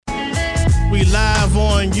We live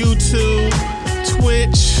on YouTube,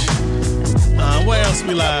 Twitch. Where else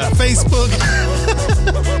we live? Facebook.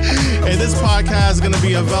 And this podcast is going to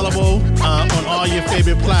be available on all your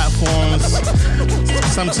favorite platforms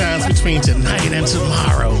sometimes between tonight and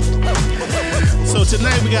tomorrow. So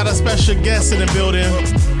tonight we got a special guest in the building.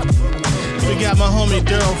 We got my homie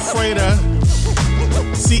Daryl Frater,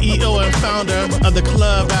 CEO and founder of the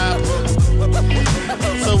Club app.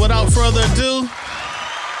 So without further ado,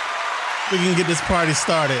 we can get this party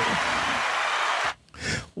started.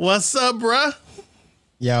 What's up, bruh?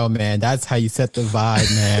 Yo, man, that's how you set the vibe,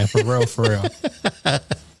 man. For real, for real. I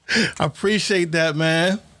appreciate that,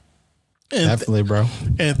 man. And definitely, bro.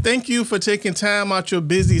 And thank you for taking time out your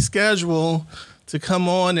busy schedule to come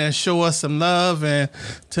on and show us some love and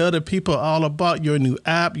tell the people all about your new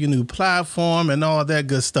app, your new platform, and all that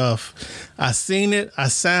good stuff. I seen it. I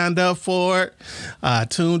signed up for it. I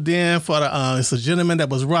tuned in for the. It's a gentleman that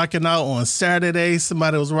was rocking out on Saturday.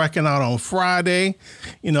 Somebody was rocking out on Friday.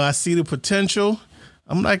 You know, I see the potential.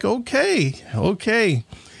 I'm like, okay.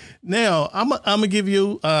 Now I'm gonna give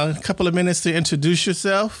you a couple of minutes to introduce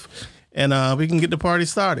yourself, and we can get the party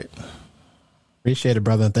started. Appreciate it,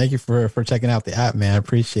 brother. And thank you for checking out the app, man. I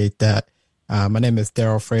appreciate that. My name is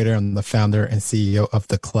Daryl Frater. I'm the founder and CEO of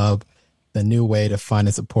The Club, the new way to find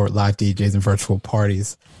and support live DJs and virtual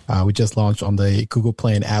parties. We just launched on the Google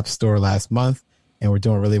Play and App Store last month, and we're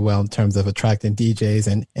doing really well in terms of attracting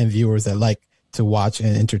DJs and viewers that like to watch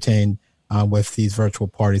and entertain with these virtual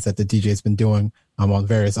parties that the DJ's been doing on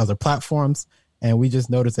various other platforms. And we just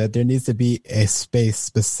noticed that there needs to be a space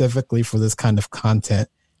specifically for this kind of content.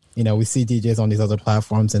 You know, we see DJs on these other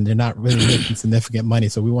platforms and they're not really making significant money.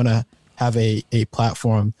 So we want to have a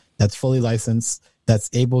platform that's fully licensed, that's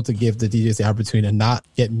able to give the DJs the opportunity to not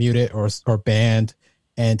get muted or banned,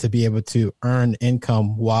 and to be able to earn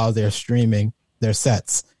income while they're streaming their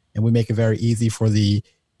sets. And we make it very easy for the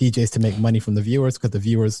DJs to make money from the viewers because the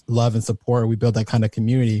viewers love and support. We build that kind of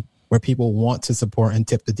community where people want to support and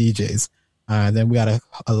tip the DJs. And then we got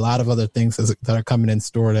a lot of other things that are coming in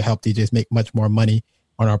store to help DJs make much more money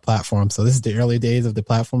on our platform. So this is the early days of the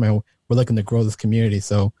platform, and we're looking to grow this community.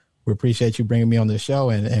 So we appreciate you bringing me on the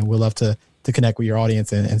show, and we'd love to connect with your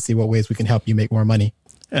audience and see what ways we can help you make more money.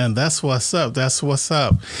 And that's what's up. That's what's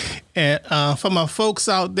up. And for my folks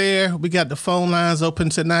out there, we got the phone lines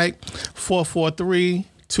open tonight,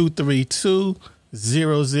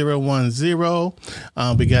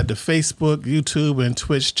 443-232-0010. We got the Facebook, YouTube, and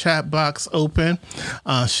Twitch chat box open.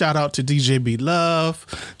 Shout out to DJ B Love.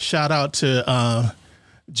 Shout out to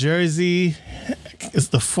Jersey. It's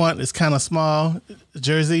the font is kind of small.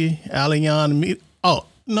 Jersey Allion. Oh,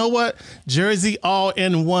 you know what? Jersey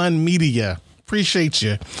All-in-One Media. Appreciate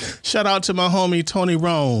you. Shout out to my homie Tony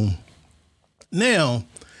Rome. Now,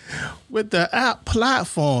 with the app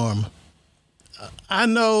platform, I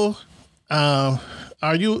know. Are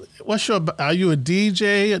you a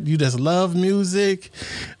DJ? You just love music?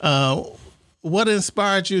 What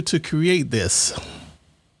inspired you to create this?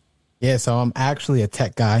 Yeah, so I'm actually a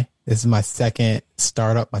tech guy. This is my second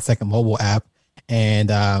startup, my second mobile app. And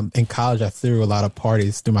in college, I threw a lot of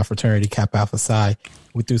parties through my fraternity, Kappa Alpha Psi.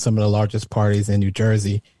 We threw some of the largest parties in New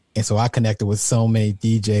Jersey. And so I connected with so many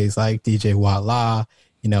DJs like DJ Wala,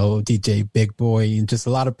 DJ Big Boy, and just a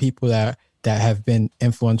lot of people that have been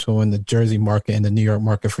influential in the Jersey market and the New York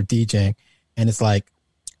market for DJing. And it's like,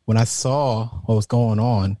 when I saw what was going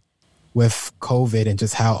on with COVID and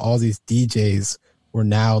just how all these DJs were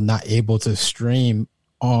now not able to stream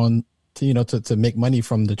on to make money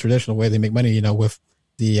from the traditional way they make money, with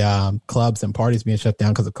the clubs and parties being shut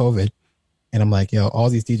down because of COVID. And I'm like, all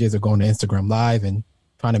these DJs are going to Instagram Live and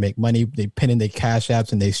trying to make money. They pinning their cash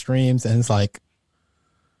apps and their streams. And it's like,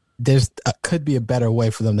 could be a better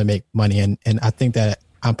way for them to make money. And I think that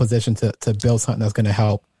I'm positioned to build something that's going to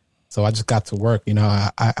help. So I just got to work.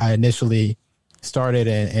 I initially started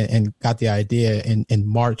and got the idea in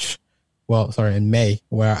May,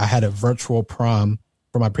 where I had a virtual prom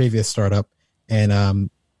for my previous startup. And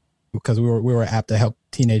because we were apt to help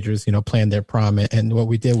teenagers, plan their prom. And what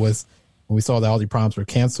we did was, when we saw that all the proms were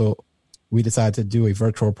canceled, we decided to do a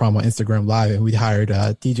virtual prom on Instagram Live, and we hired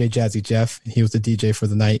DJ Jazzy Jeff. He was the DJ for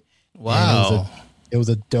the night. Wow. It was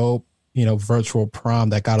a dope, virtual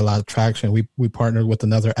prom that got a lot of traction. We partnered with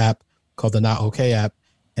another app called the Not Okay app,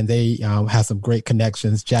 and they have some great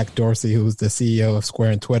connections. Jack Dorsey, who's the CEO of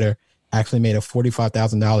Square and Twitter, actually made a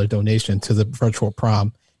 $45,000 donation to the virtual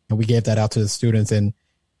prom, and we gave that out to the students, and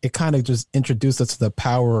it kind of just introduced us to the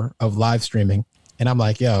power of live streaming. And I'm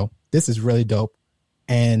like, this is really dope.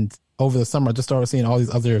 And over the summer, I just started seeing all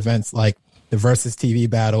these other events like the Versus TV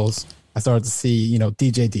battles. I started to see,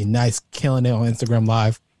 DJ D Nice killing it on Instagram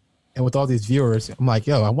Live. And with all these viewers, I'm like,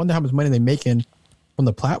 yo, I wonder how much money they're making from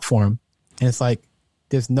the platform. And it's like,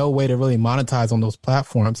 there's no way to really monetize on those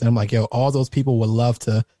platforms. And I'm like, yo, all those people would love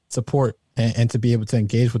to support and to be able to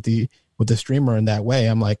engage with the streamer in that way.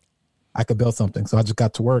 I'm like, I could build something. So I just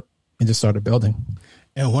got to work and just started building.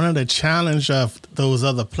 And one of the challenge of those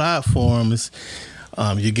other platforms,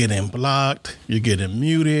 you're getting blocked, you're getting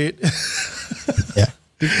muted. Yeah.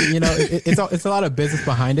 You know, it's a lot of business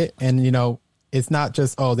behind it. And, you know, it's not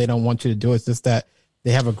just, oh, they don't want you to do it. It's just that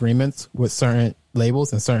they have agreements with certain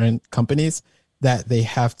labels and certain companies that they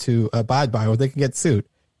have to abide by, or they can get sued.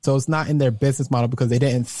 So it's not in their business model because they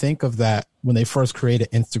didn't think of that when they first created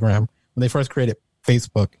Instagram, when they first created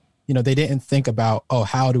Facebook. You know, they didn't think about, oh,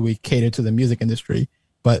 how do we cater to the music industry?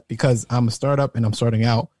 But because I'm a startup and I'm starting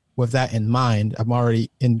out with that in mind, I'm already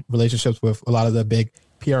in relationships with a lot of the big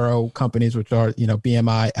PRO companies, which are, you know,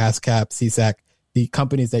 BMI, ASCAP, CSAC, the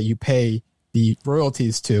companies that you pay the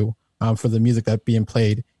royalties to for the music that's being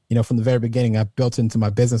played. You know, from the very beginning, I built into my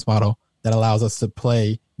business model that allows us to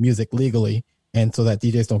play music legally, and so that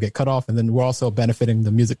DJs don't get cut off. And then we're also benefiting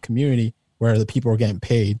the music community where the people are getting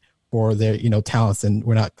paid for their, you know, talents, and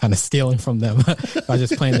we're not kind of stealing from them by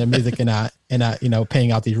just playing their music and not, you know,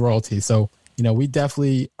 paying out these royalties. So, you know, we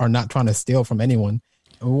definitely are not trying to steal from anyone.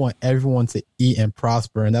 We want everyone to eat and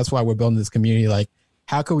prosper. And that's why we're building this community. Like,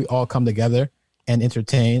 how can we all come together and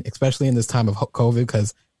entertain, especially in this time of COVID,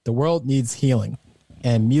 because the world needs healing.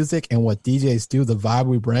 And music and what DJs do, the vibe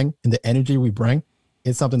we bring and the energy we bring,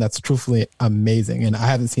 is something that's truthfully amazing. And I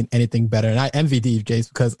haven't seen anything better. And I envy DJs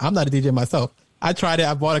because I'm not a DJ myself. I tried it.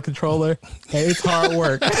 I bought a controller, and it's hard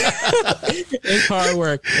work. It's hard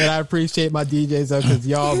work. And I appreciate my DJs though, because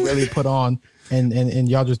y'all really put on and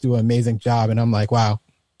y'all just do an amazing job. And I'm like, wow,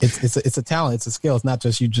 it's a talent. It's a skill. It's not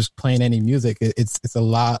just you just playing any music. It's a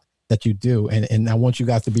lot that you do. And I want you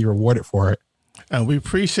guys to be rewarded for it. And we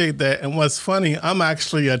appreciate that. And what's funny, I'm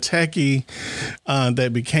actually a techie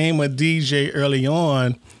that became a DJ early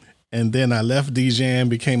on. And then I left DJing,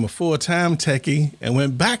 became a full-time techie, and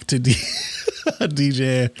went back to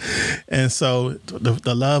DJing. And so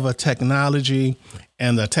the love of technology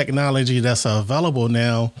and the technology that's available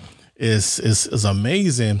now is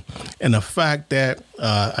amazing. And the fact that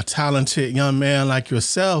a talented young man like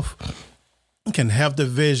yourself can have the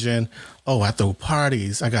vision, oh, I throw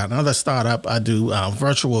parties. I got another startup. I do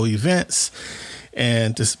virtual events,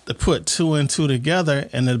 and just to put two and two together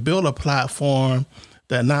and to build a platform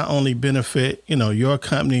that not only benefit, you know, your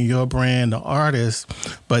company, your brand, the artists,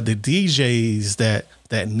 but the DJs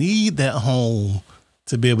that need that home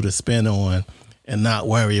to be able to spend on and not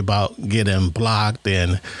worry about getting blocked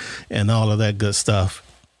and all of that good stuff.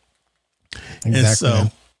 Exactly. And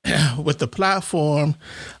so with the platform,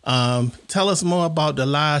 tell us more about the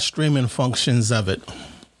live streaming functions of it.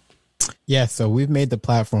 Yeah, so we've made the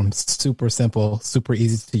platform super simple, super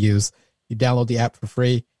easy to use. You download the app for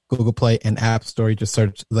free, Google Play and App Store. You just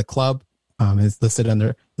search The Club. It's listed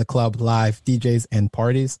under The Club Live DJs and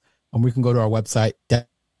Parties. We can go to our website,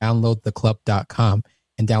 downloadtheclub.com,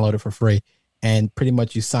 and download it for free. And pretty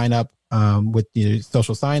much you sign up with your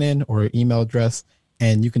social sign-in or email address,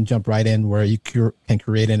 and you can jump right in where you can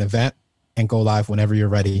create an event and go live whenever you're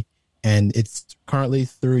ready. And it's currently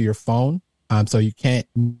through your phone. So you can't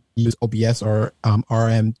use OBS or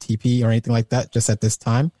RMTP or anything like that just at this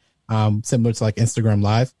time, similar to like Instagram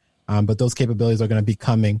Live. But those capabilities are going to be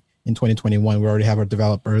coming in 2021. We already have our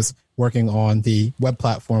developers working on the web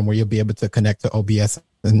platform where you'll be able to connect to OBS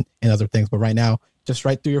and other things. But right now, just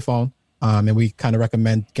right through your phone. And we kind of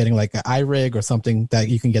recommend getting like an iRig or something that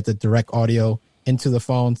you can get the direct audio into the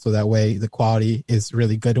phone. So that way the quality is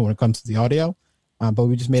really good when it comes to the audio. But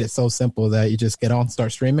we just made it so simple that you just get on,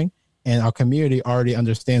 start streaming. And our community already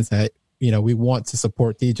understands that, you know, we want to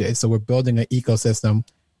support DJs. So we're building an ecosystem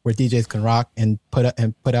where DJs can rock and put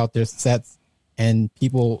out their sets, and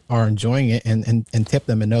people are enjoying it and tip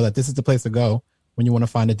them and know that this is the place to go when you want to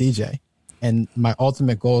find a DJ. And my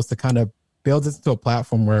ultimate goal is to kind of build this into a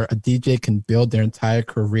platform where a DJ can build their entire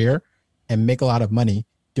career and make a lot of money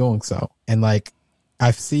doing so. And like, I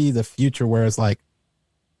see the future where it's like,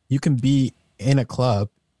 you can be in a club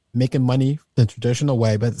making money the traditional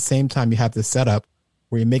way, but at the same time, you have this setup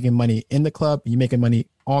where you're making money in the club, you're making money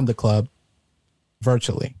on the club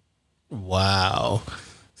virtually. Wow.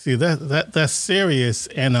 See, that's serious,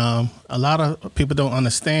 and a lot of people don't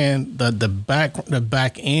understand the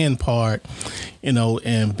back end part, you know,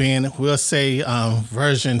 and being, we'll say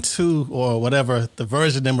version 2 or whatever the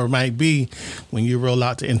version number might be when you roll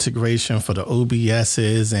out the integration for the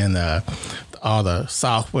OBSs and all the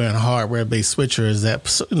software and hardware based switchers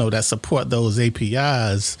that, you know, that support those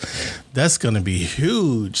APIs. That's going to be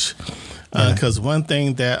huge. Because one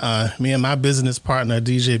thing that me and my business partner,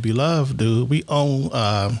 DJ Beloved, do, we own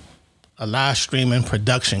a live streaming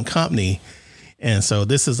production company. And so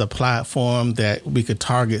this is a platform that we could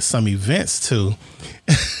target some events to.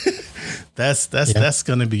 That's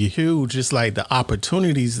going to be huge. It's like the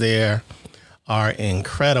opportunities there are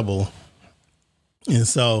incredible. And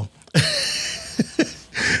so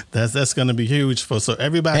that's going to be huge for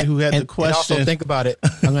everybody who had the question. And also think about it.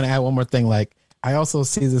 I'm going to add one more thing. Like, I also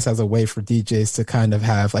see this as a way for DJs to kind of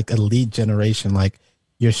have like a lead generation. Like,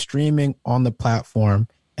 you're streaming on the platform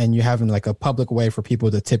and you're having like a public way for people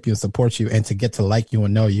to tip you and support you and to get to like you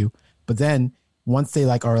and know you. But then once they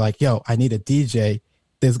like are like, yo, I need a DJ,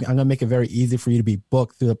 I'm going to make it very easy for you to be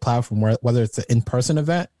booked through the platform, whether it's an in-person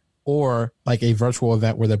event or like a virtual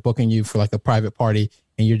event where they're booking you for like a private party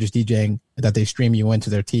and you're just DJing that they stream you into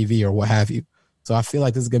their TV or what have you. So I feel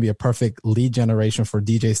like this is going to be a perfect lead generation for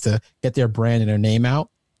DJs to get their brand and their name out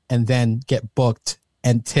and then get booked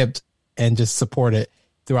and tipped and just support it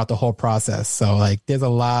throughout the whole process. So like there's a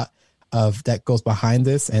lot of that goes behind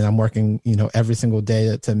this, and I'm working, every single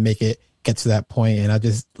day to make it get to that point. And I'm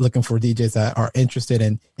just looking for DJs that are interested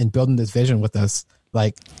in building this vision with us.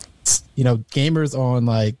 Like, gamers on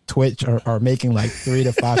like Twitch are making like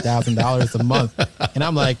 $3,000 to $5,000 a month. And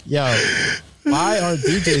I'm like, yo, why are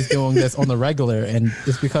DJs doing this on the regular? And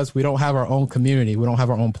it's because we don't have our own community. We don't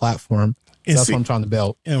have our own platform. So that's what I'm trying to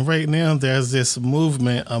build. And right now there's this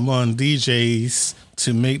movement among DJs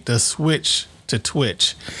to make the switch to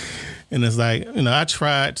Twitch. And it's like, I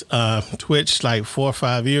tried Twitch like 4 or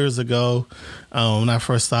 5 years ago when I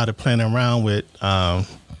first started playing around with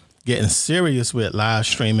getting serious with live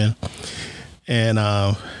streaming. And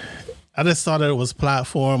I just thought that it was a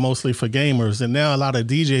platform mostly for gamers. And now a lot of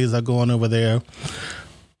DJs are going over there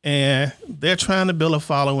and they're trying to build a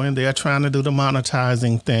following. They're trying to do the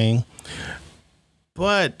monetizing thing.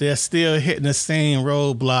 But they're still hitting the same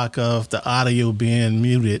roadblock of the audio being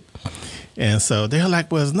muted. And so they're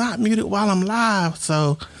like, well, it's not muted while I'm live,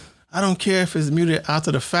 so I don't care if it's muted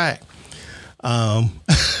after the fact.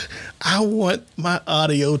 I want my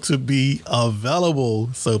audio to be available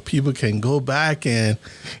so people can go back and,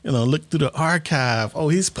 look through the archive. Oh,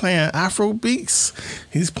 he's playing Afro beats.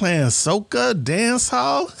 He's playing soca, dance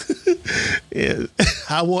hall. Yeah,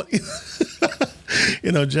 I want,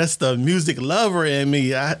 just the music lover in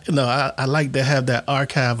me. I like to have that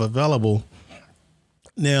archive available.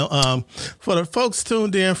 Now, for the folks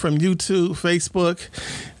tuned in from YouTube, Facebook,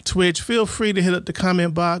 Twitch, feel free to hit up the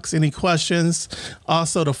comment box. Any questions?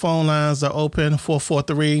 Also, the phone lines are open,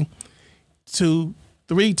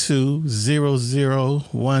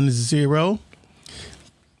 443-232-0010.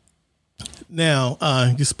 Now,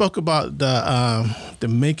 you spoke about the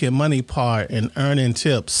making money part and earning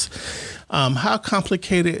tips. How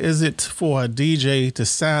complicated is it for a DJ to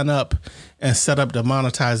sign up and set up the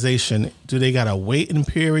monetization? Do they got a waiting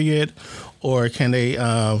period, or can they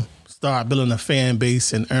start building a fan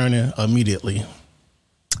base and earning immediately?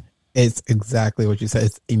 It's exactly what you said.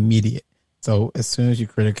 It's immediate. So as soon as you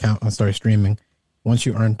create an account and start streaming, once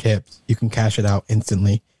you earn tips, you can cash it out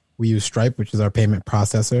instantly. We use Stripe, which is our payment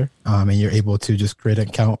processor, and you're able to just create an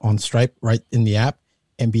account on Stripe right in the app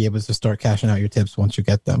and be able to start cashing out your tips once you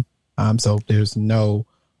get them. So there's no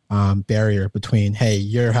barrier between, hey,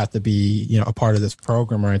 you have to be, a part of this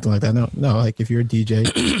program or anything like that. No, like if you're a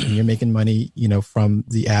DJ and you're making money, from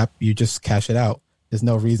the app, you just cash it out. There's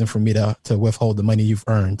no reason for me to withhold the money you've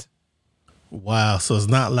earned. Wow. So it's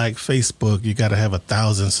not like Facebook. You got to have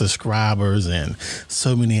 1,000 subscribers and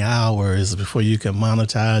so many hours before you can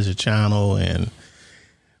monetize your channel. And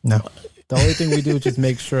no, the only thing we do is just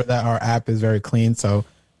make sure that our app is very clean. So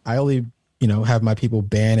I only, have my people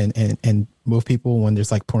ban and move people when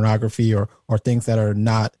there's like pornography or things that are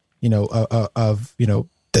not,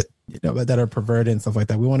 that are perverted and stuff like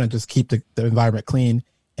that. We want to just keep the environment clean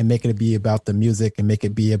and make it be about the music and make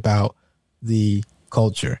it be about the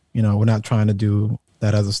culture. We're not trying to do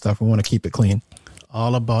that other stuff. We want to keep it clean.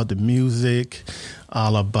 All about the music,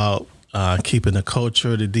 all about keeping the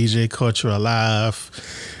culture, the DJ culture alive.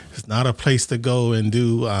 It's not a place to go and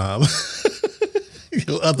do other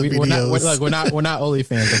videos. We're not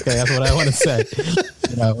OnlyFans. Okay, that's what I want to say.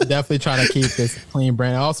 We're definitely trying to keep this clean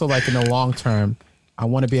brand. Also, like in the long term, I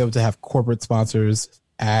want to be able to have corporate sponsors,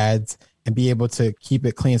 ads, and be able to keep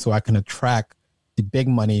it clean so I can attract the big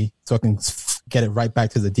money so I can get it right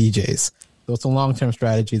back to the DJs. So it's a long-term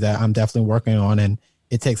strategy that I'm definitely working on, and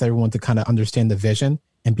it takes everyone to kind of understand the vision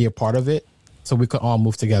and be a part of it so we can all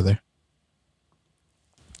move together.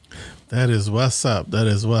 That is what's up.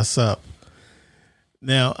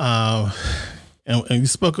 Now, And you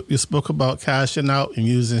spoke about cashing out and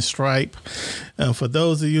using Stripe. And for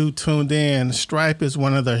those of you tuned in, Stripe is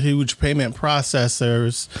one of the huge payment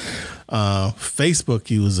processors. Facebook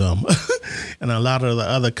use them, and a lot of the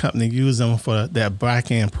other companies use them for that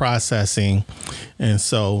back end processing. And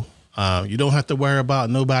so you don't have to worry about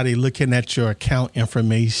nobody looking at your account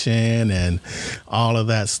information and all of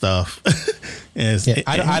that stuff.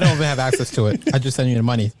 I don't even have access to it. I just send you the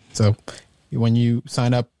money. So when you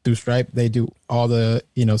sign up through Stripe, they do all the,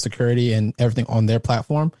 security and everything on their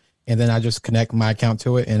platform. And then I just connect my account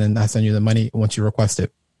to it, and then I send you the money once you request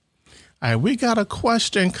it. All right, we got a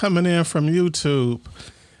question coming in from YouTube.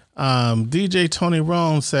 DJ Tony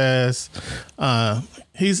Rome says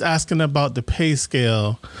he's asking about the pay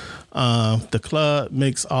scale the club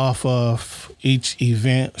makes off of each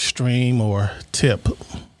event, stream, or tip.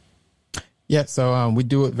 Yeah, so we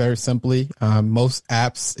do it very simply. Most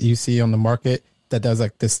apps you see on the market that does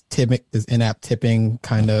like this in-app tipping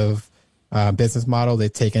kind of business model, they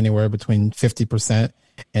take anywhere between 50%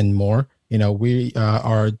 and more. We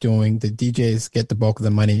are doing, the DJs get the bulk of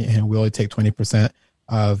the money, and we only take 20%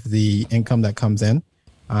 of the income that comes in.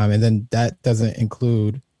 And then that doesn't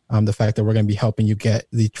include the fact that we're going to be helping you get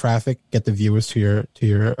the traffic, get the viewers to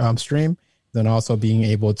your stream, then also being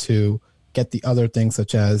able to get the other things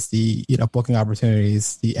such as the booking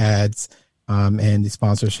opportunities, the ads, and the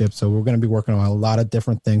sponsorship. So we're going to be working on a lot of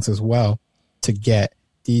different things as well to get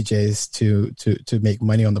DJs to make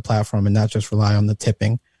money on the platform and not just rely on the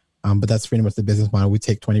tipping. But that's pretty much the business model. We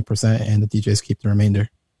take 20% and the DJs keep the remainder.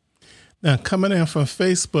 Now, coming in from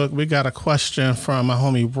Facebook, we got a question from my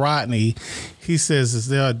homie Rodney. He says, is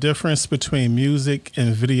there a difference between music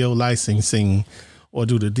and video licensing, or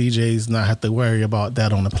do the DJs not have to worry about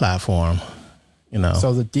that on the platform?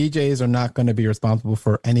 So the DJs are not going to be responsible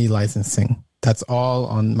for any licensing. That's all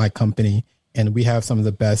on my company. And we have some of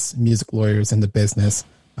the best music lawyers in the business.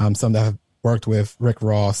 Some that have worked with Rick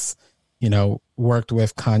Ross, worked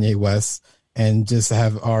with Kanye West, and just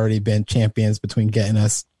have already been champions between getting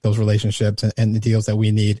us those relationships and the deals that we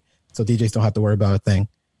need. So DJs don't have to worry about a thing.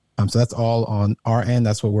 So that's all on our end.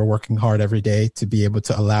 That's what we're working hard every day to be able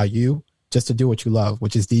to allow you just to do what you love,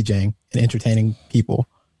 which is DJing and entertaining people.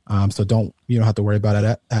 So you don't have to worry about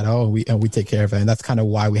it at all. We take care of it. And that's kind of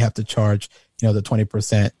why we have to charge, the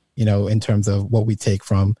 20%, in terms of what we take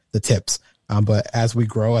from the tips. But as we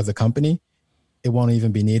grow as a company, it won't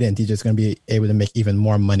even be needed, and DJ's going to be able to make even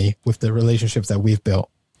more money with the relationships that we've built.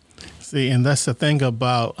 See, and that's the thing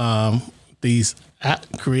about these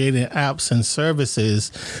creating apps and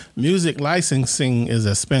services. Music licensing is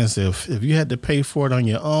expensive. If you had to pay for it on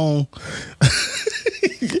your own,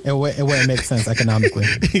 it wouldn't make sense economically.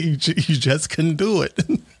 you just couldn't do it.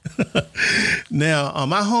 Now,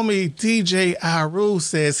 my homie DJ Iru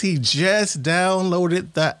says he just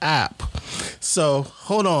downloaded the app. So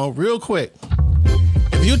hold on real quick.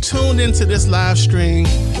 If you tuned into this live stream,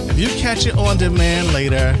 if you catch it on demand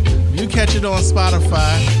later, if you catch it on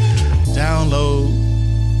Spotify,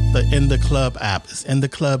 download the In the Club app. It's In the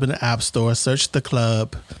Club in the App Store. Search the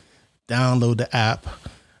club, download the app.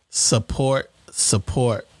 Support.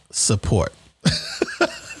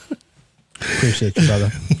 Appreciate you,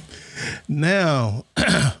 brother. Now,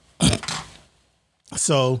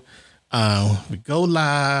 so we go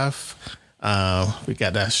live. We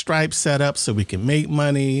got that Stripe set up so we can make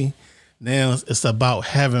money. Now it's about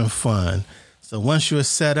having fun. So once you're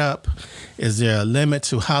set up, is there a limit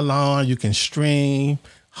to how long you can stream,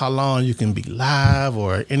 how long you can be live,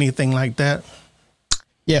 or anything like that?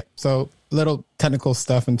 Yeah. So little technical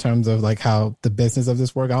stuff in terms of like how the business of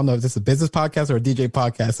this work. I don't know if this is a business podcast or a DJ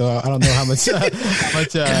podcast, so I don't know how much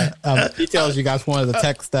details you guys want of the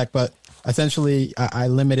tech stack, but essentially I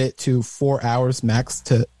limit it to 4 hours max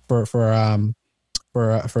for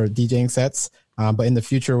DJing sets. But in the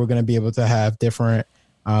future, we're going to be able to have different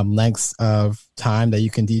lengths of time that you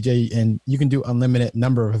can DJ, and you can do unlimited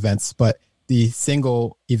number of events. But the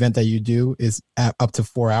single event that you do is up to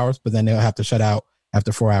 4 hours, but then they'll have to shut out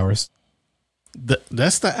after 4 hours.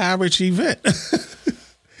 That's the average event.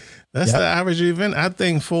 That's the average event. I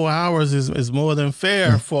think 4 hours is more than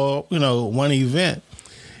fair for one event.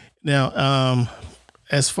 Now,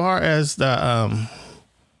 as far as the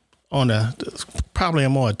probably a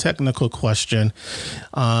more technical question,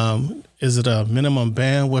 is it a minimum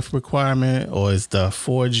bandwidth requirement, or is the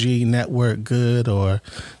 4G network good, or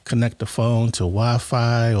connect the phone to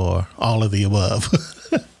Wi-Fi, or all of the above?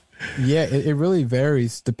 Yeah, it really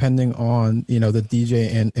varies depending on, the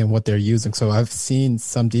DJ and what they're using. So I've seen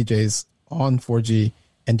some DJs on 4G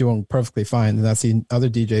and doing perfectly fine, and I've seen other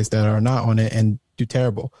DJs that are not on it and do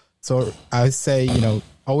terrible. So I say,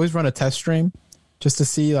 always run a test stream just to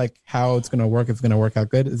see like how it's going to work. If it's going to work out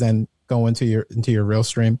good, then go into your real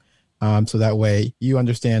stream. So that way you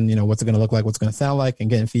understand, what's it going to look like, what's going to sound like, and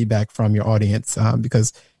getting feedback from your audience.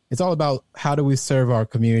 Because it's all about how do we serve our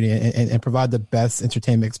community and provide the best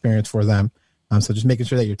entertainment experience for them. So just making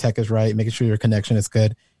sure that your tech is right, making sure your connection is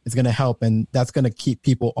good, is going to help. And that's going to keep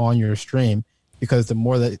people on your stream, because the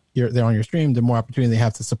more that they're on your stream, the more opportunity they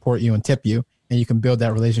have to support you and tip you, and you can build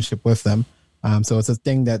that relationship with them. So it's a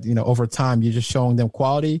thing that, over time, you're just showing them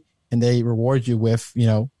quality, and they reward you with,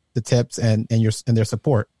 the tips and their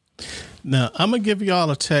support. Now, I'm going to give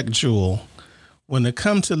y'all a tech jewel. When it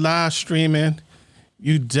comes to live streaming,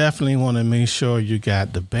 you definitely want to make sure you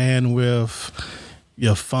got the bandwidth,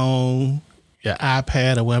 your phone, your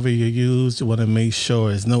iPad, or whatever you use. You want to make sure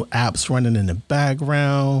there's no apps running in the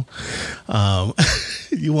background.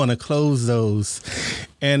 You want to close those.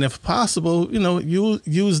 And if possible, you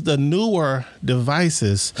use the newer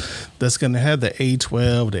devices that's going to have the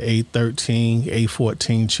A12, the A13,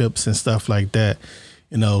 A14 chips and stuff like that.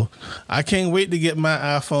 I can't wait to get my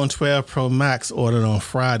iPhone 12 Pro Max ordered on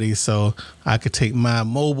Friday so I could take my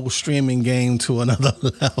mobile streaming game to another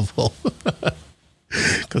level.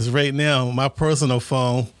 Because right now, my personal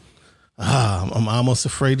phone, I'm almost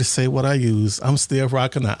afraid to say what I use. I'm still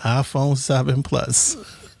rocking an iPhone 7 Plus.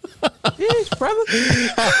 Yes, brother.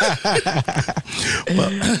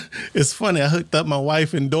 But it's funny. I hooked up my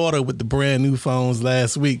wife and daughter with the brand new phones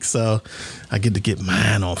last week, so I get to get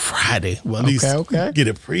mine on Friday. Well, at least get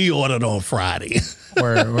it pre-ordered on Friday.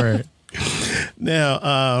 Word.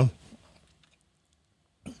 Now,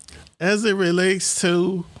 as it relates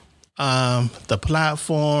to the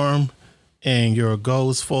platform and your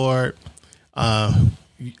goals for it,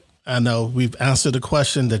 I know we've answered the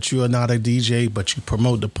question that you are not a DJ, but you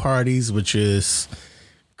promote the parties, which is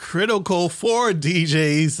critical for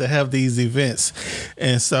DJs to have these events.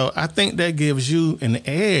 And so I think that gives you an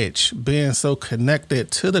edge being so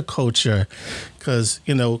connected to the culture, because,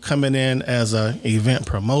 coming in as a event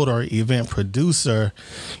promoter, event producer,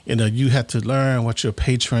 you have to learn what your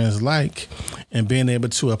patrons like and being able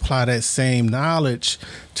to apply that same knowledge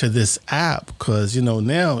to this app. Because,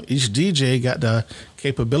 now each DJ got the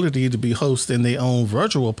capability to be hosting their own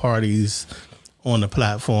virtual parties on the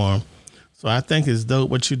platform. So I think it's dope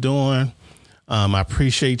what you're doing. I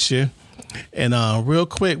appreciate you. And real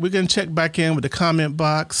quick, we're going to check back in with the comment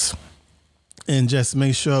box and just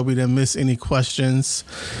make sure we didn't miss any questions.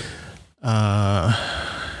 What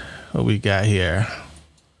we got here?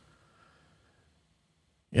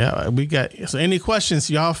 Yeah, we got. So any questions,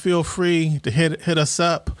 y'all feel free to hit us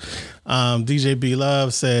up. DJ B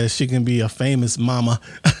Love says she can be a famous mama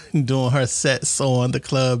doing her sets on the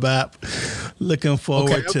club app. Looking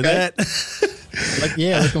forward to that.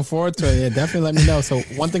 Looking forward to it. Yeah, definitely let me know. So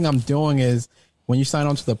one thing I'm doing is when you sign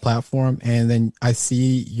onto the platform and then I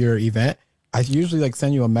see your event, I usually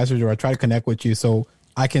send you a message, or I try to connect with you so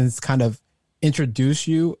I can kind of introduce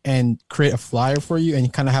you and create a flyer for you, and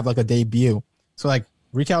you kind of have a debut. So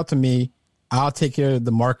reach out to me. I'll take care of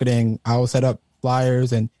the marketing. I'll set up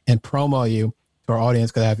flyers and promo you to our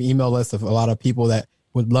audience, because I have email lists of a lot of people that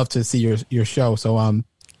would love to see your show. So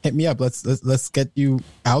hit me up. Let's get you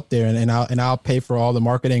out there, and I'll pay for all the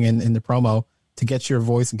marketing and the promo to get your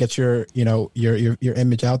voice and get your your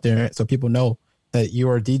image out there, so people know that you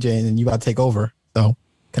are a DJ and you got to take over. So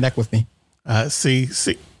connect with me. See.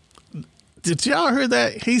 Did y'all hear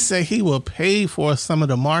that? He said he will pay for some of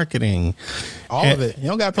the marketing. All of it. You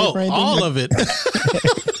don't got to pay for anything. All of it.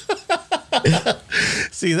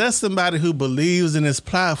 See, that's somebody who believes in this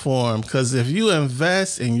platform, because if you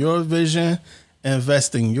invest in your vision,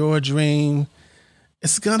 invest in your dream,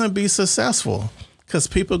 it's going to be successful, because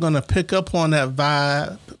people are going to pick up on that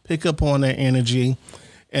vibe, pick up on that energy.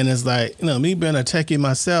 And it's me being a techie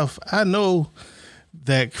myself, I know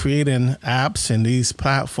that creating apps and these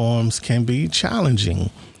platforms can be challenging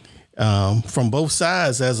from both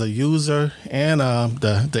sides, as a user and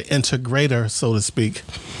the integrator, so to speak.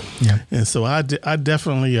 Yeah. And so I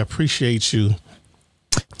definitely appreciate you.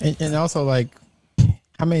 And also,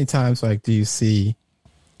 how many times do you see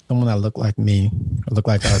someone that look like me or look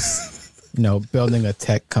like us, building a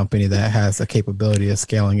tech company that has a capability of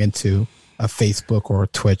scaling into a Facebook or a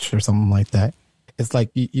Twitch or something like that? It's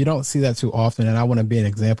you don't see that too often. And I want to be an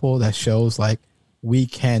example that shows we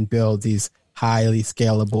can build these highly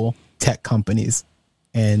scalable tech companies.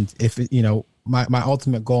 And if, my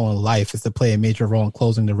ultimate goal in life is to play a major role in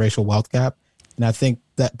closing the racial wealth gap. And I think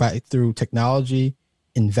that through technology,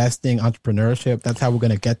 investing, entrepreneurship, that's how we're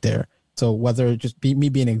going to get there. So whether it just be me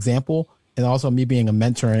being an example and also me being a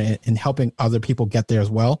mentor and helping other people get there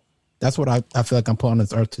as well, that's what I feel like I'm put on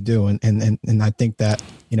this earth to do. And I think that,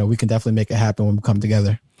 we can definitely make it happen when we come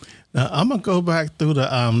together. Now, I'm going to go back through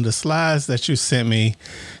the slides that you sent me,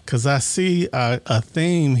 because I see a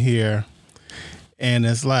theme here, and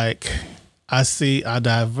it's like I see a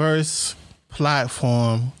diverse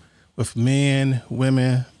platform with men,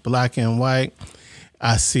 women, black and white.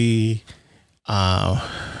 I see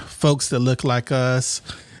folks that look like us.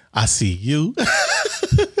 I see you,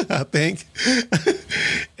 I think.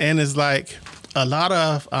 And it's like a lot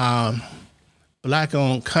of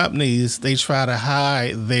black-owned companies, they try to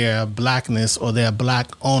hide their blackness or their black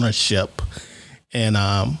ownership. And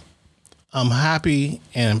I'm happy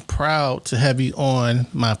and proud to have you on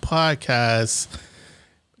my podcast,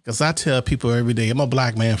 because I tell people every day, I'm a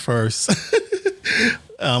black man first.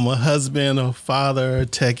 I'm a husband, a father,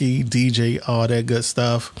 techie, DJ, all that good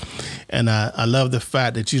stuff. And I love the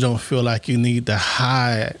fact that you don't feel like you need to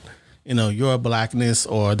hide, your blackness,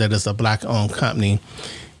 or that it's a black-owned company.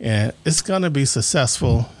 And it's going to be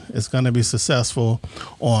successful. It's going to be successful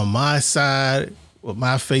on my side with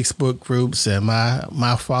my Facebook groups and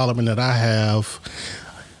my following that I have.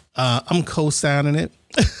 I'm co-signing it.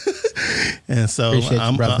 And so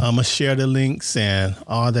I'm going to share the links and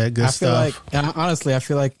all that good stuff. Honestly, I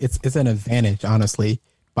feel like it's an advantage, honestly,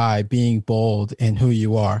 by being bold in who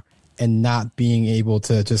you are and not being able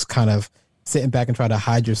to just kind of sitting back and try to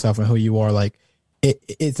hide yourself and who you are. Like,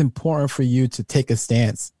 it's important for you to take a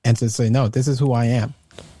stance and to say, no, this is who I am.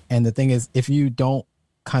 And the thing is, if you don't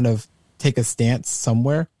kind of take a stance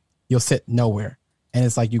somewhere, you'll sit nowhere. And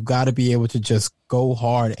it's like, you got to be able to just go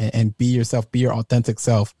hard and be yourself, be your authentic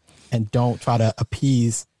self, and don't try to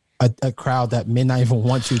appease a crowd that may not even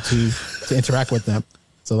want you to interact with them.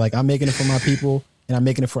 So like, I'm making it for my people, and I'm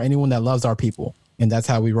making it for anyone that loves our people. And that's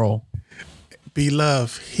how we roll. Be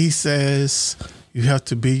love. He says you have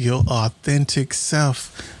to be your authentic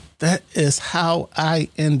self. That is how I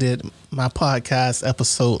ended my podcast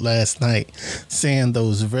episode last night, saying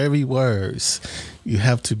those very words. You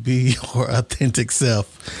have to be your authentic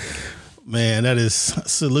self. Man, that is,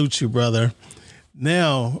 salute you, brother.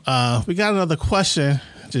 Now, we got another question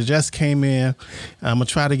that just came in. I'm going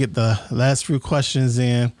to try to get the last few questions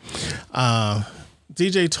in.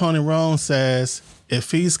 DJ Tony Rohn says,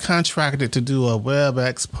 if he's contracted to do a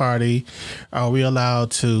WebEx party, are we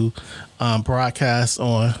allowed to broadcast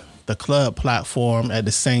on the club platform at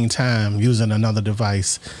the same time using another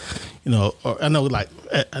device? Or I know, like,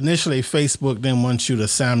 initially Facebook didn't want you to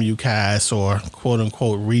simulcast or quote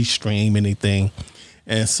unquote restream anything.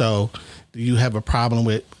 And so do you have a problem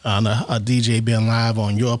with a DJ being live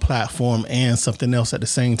on your platform and something else at the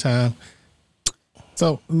same time?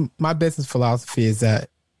 So my business philosophy is that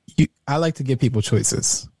I like to give people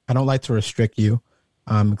choices. I don't like to restrict you,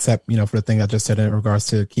 except, for the thing I just said in regards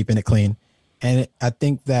to keeping it clean. And I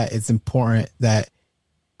think that it's important that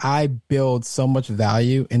I build so much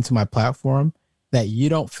value into my platform that you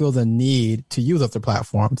don't feel the need to use other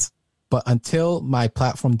platforms. But until my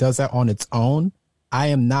platform does that on its own, I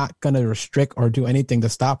am not going to restrict or do anything to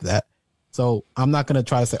stop that. So I'm not going to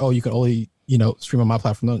try to say, oh, you can only, stream on my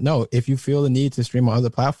platform. No, if you feel the need to stream on other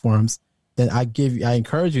platforms, then I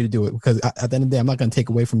encourage you to do it, because at the end of the day, I'm not going to take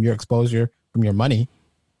away from your exposure, from your money.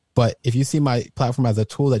 But if you see my platform as a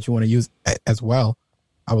tool that you want to use as well,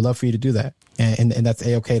 I would love for you to do that. And that's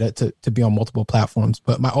A-okay to be on multiple platforms.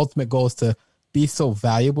 But my ultimate goal is to be so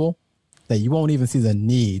valuable that you won't even see the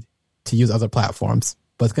need to use other platforms.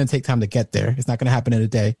 But it's going to take time to get there. It's not going to happen in a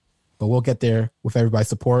day, but we'll get there with everybody's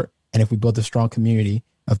support. And if we build a strong community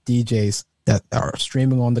of DJs that are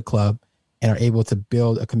streaming on the club and are able to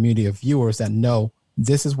build a community of viewers that know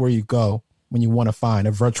this is where you go when you want to find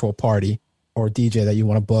a virtual party or a DJ that you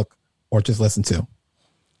want to book or just listen to.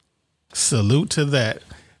 Salute to that.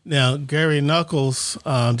 Now, Gary Knuckles,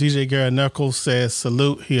 DJ Gary Knuckles says,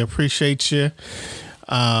 salute. He appreciates you.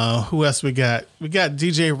 Who else we got? We got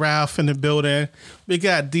DJ Ralph in the building. We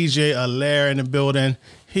got DJ Allaire in the building.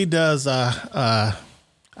 He does, I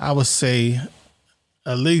would say,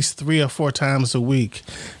 at least 3 or 4 times a week.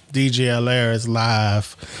 DJ Allaire is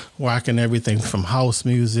live, rocking everything from house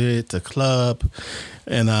music to club.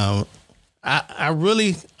 And I'm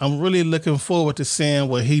really looking forward to seeing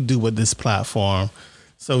what he do with this platform.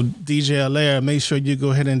 So DJ Allaire, make sure you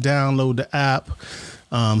go ahead and download the app,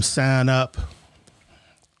 sign up.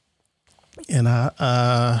 And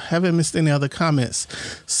I haven't missed any other comments.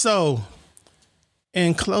 So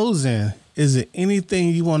in closing, is there anything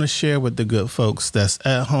you want to share with the good folks that's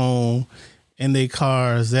at home, in their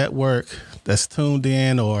cars, at work, that's tuned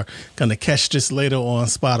in or going to catch this later on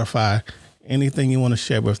Spotify? Anything you want to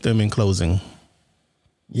share with them in closing?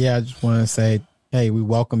 Yeah, I just want to say, hey, we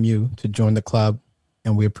welcome you to join the club.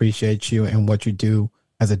 and we appreciate you and what you do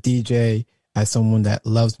as a DJ, as someone that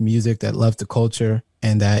loves music, that loves the culture,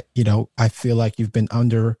 and that, you know, I feel like you've been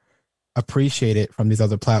underappreciated from these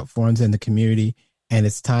other platforms in the community. And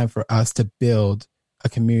it's time for us to build a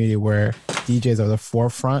community where DJs are the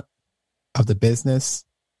forefront of the business,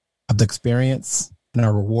 of the experience, and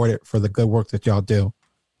are rewarded for the good work that y'all do.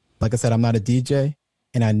 Like I said, I'm not a DJ,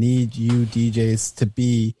 and I need you DJs to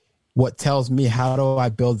be what tells me, how do I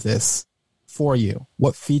build this for you?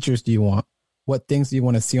 What features do you want? What things do you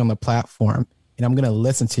want to see on the platform? And I'm going to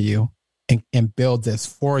listen to you and build this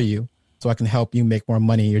for you so I can help you make more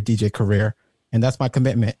money in your DJ career. And that's my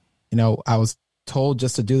commitment. You know, I was told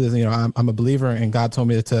just to do this. You know, I'm a believer, and God told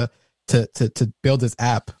me to build this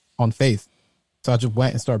app on faith. So I just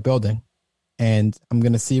went and started building, and I'm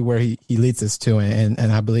going to see where he leads us to. And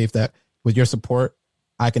I believe that with your support,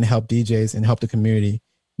 I can help DJs and help the community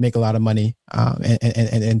make a lot of money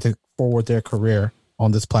and to forward their career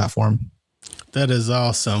on this platform. That is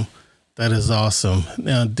awesome. That is awesome.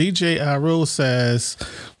 Now, DJ Iru says,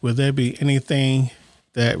 will there be anything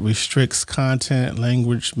that restricts content,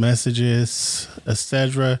 language, messages,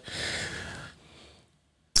 etc.?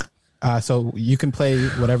 So you can play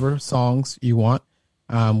whatever songs you want.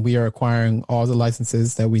 We are acquiring all the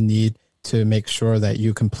licenses that we need to make sure that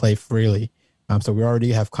you can play freely. So we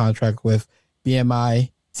already have contract with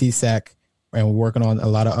BMI, CSAC, and we're working on a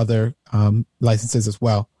lot of other licenses as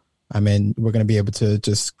well. I mean, we're going to be able to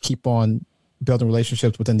just keep on building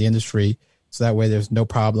relationships within the industry, so that way there's no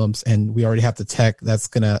problems. And we already have the tech that's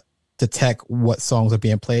going to detect what songs are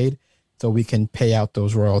being played, so we can pay out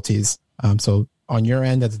those royalties. So on your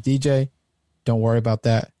end as a DJ, don't worry about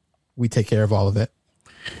that. We take care of all of it.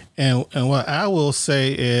 And what I will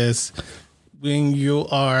say is, when you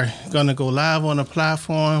are going to go live on a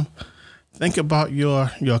platform, think about your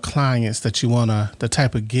clients that you want to, the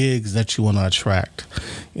type of gigs that you want to attract.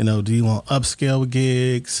 You know, do you want upscale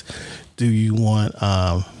gigs? Do you want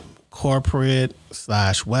corporate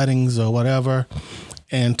 / weddings or whatever?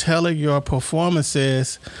 And tailor your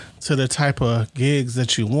performances to the type of gigs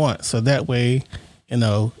that you want. So that way, you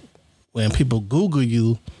know, when people Google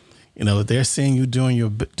you, you know, they're seeing you doing your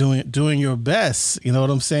best. You know what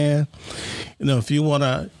I'm saying? You know, if you want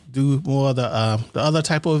to do more of the other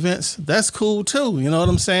type of events, that's cool too. You know what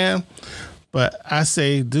I'm saying? But I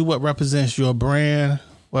say do what represents your brand,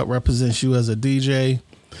 what represents you as a DJ,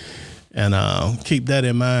 and keep that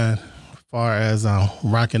in mind as far as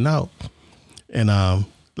rocking out. And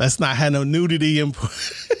let's not have no nudity.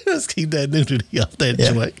 Let's keep that nudity off that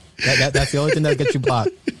joint. That's the only thing that gets you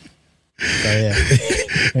blocked. So, yeah.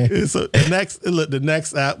 So the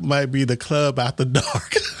next app might be the Club After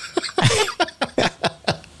Dark.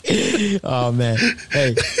 Oh man!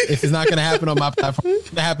 Hey, if it's not gonna happen on my platform, it's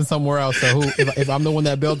gonna happen somewhere else. So if I'm the one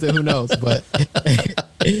that built it, who knows? But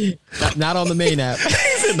not on the main app.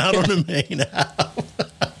 Not on the main app.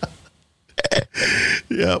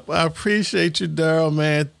 Yep, I appreciate you, Daryl,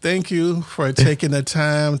 man. Thank you for taking the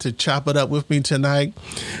time to chop it up with me tonight.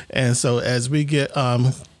 And so as we get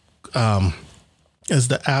as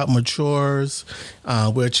the app matures,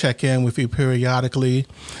 we'll check in with you periodically.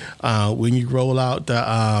 When you roll out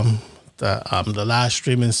the live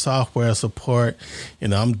streaming software support, you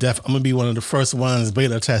know, I'm gonna be one of the first ones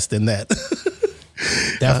beta testing that.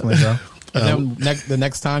 Definitely, bro. Then the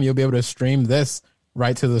next time you'll be able to stream this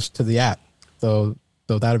right to the app. So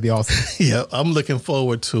that'll be awesome. Yeah, I'm looking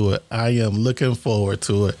forward to it. I am looking forward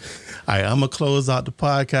to it. All right, I'm gonna close out the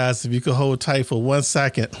podcast. If you could hold tight for 1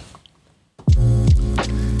 second.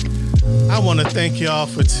 I want to thank y'all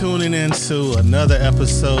for tuning in to another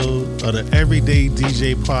episode of the Everyday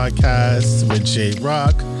DJ Podcast with J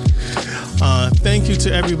Rock. Thank you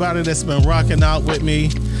to everybody that's been rocking out with me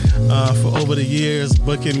for over the years,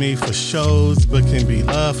 booking me for shows, booking me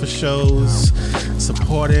love for shows,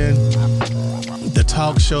 supporting the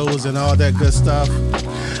talk shows and all that good stuff.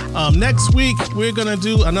 Next week, we're going to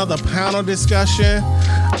do another panel discussion.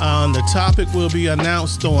 The topic will be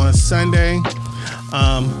announced on Sunday.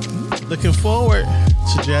 Looking forward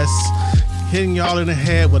to just hitting y'all in the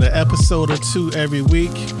head with an episode or two every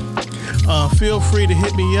week. Feel free to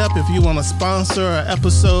hit me up if you want to sponsor an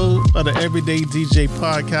episode of the Everyday DJ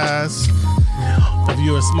Podcast. If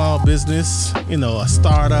you're a small business, you know, a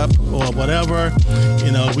startup or whatever,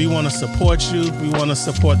 you know, we want to support you. We want to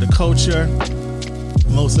support the culture.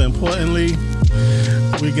 Most importantly,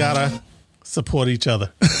 we gotta support each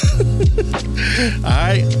other. All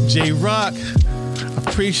right, J Rock,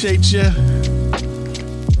 appreciate you,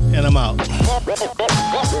 and I'm out.